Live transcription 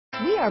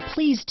We are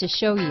pleased to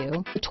show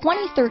you the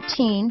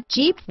 2013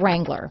 Jeep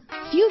Wrangler.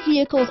 Few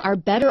vehicles are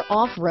better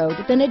off-road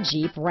than a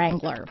Jeep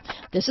Wrangler.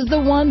 This is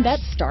the one that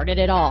started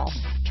it all.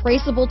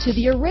 Traceable to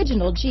the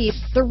original Jeep,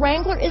 the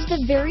Wrangler is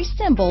the very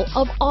symbol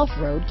of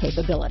off-road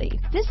capability.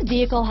 This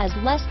vehicle has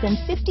less than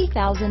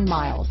 50,000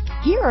 miles.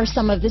 Here are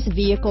some of this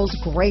vehicle's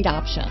great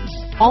options: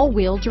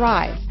 all-wheel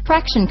drive,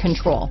 traction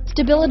control,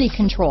 stability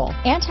control,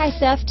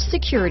 anti-theft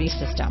security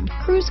system,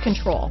 cruise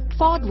control,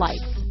 fog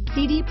lights,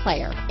 CD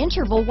player,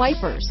 interval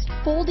wipers,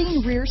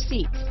 folding rear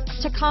seats,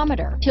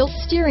 tachometer, tilt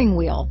steering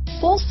wheel,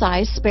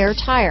 full-size spare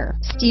tire,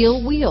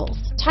 steel wheels,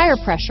 tire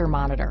pressure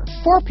monitor,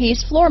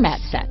 4-piece floor mat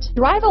set.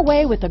 Drive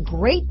away with a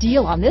great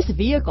deal on this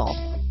vehicle.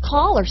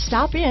 Call or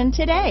stop in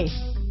today.